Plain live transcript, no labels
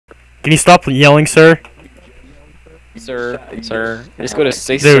Can you stop yelling, sir? Sir. Just go to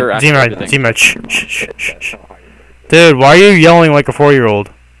say Dude, sir after everything. Zima, shh. Dude, why are you yelling like a 4-year-old?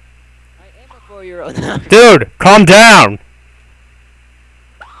 I am a 4-year-old. Dude, calm down!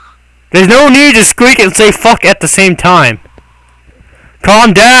 There's no need to squeak and say fuck at the same time.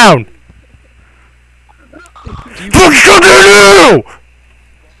 Calm down! Fuck, shut up!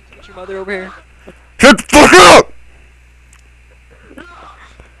 Get your mother over here. Shut the fuck up!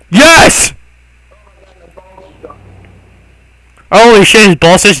 Yes! Holy shit, his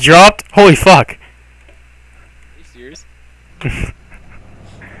balls just dropped? Holy fuck. Are you serious?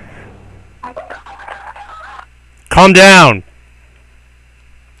 Calm down!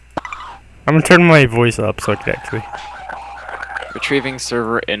 I'm gonna turn my voice up so I can actually... Retrieving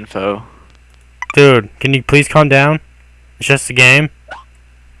server info. Dude, can you please calm down? It's just a game.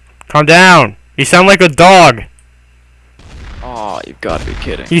 Calm down! You sound like a dog! Aw, you've got to be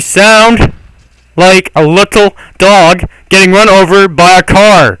kidding. You sound like a little dog getting run over by a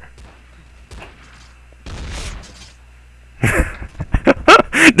car!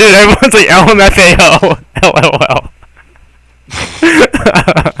 Dude, everyone's like LMFAO! LOL.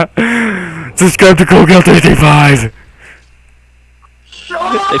 Subscribe to Coco 35.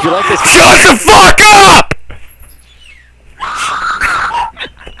 If you like this, Shut the fuck up!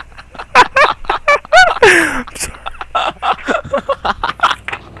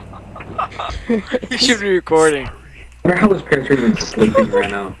 you should be recording. I wonder how this character is sleeping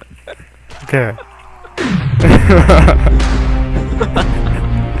right now. Okay.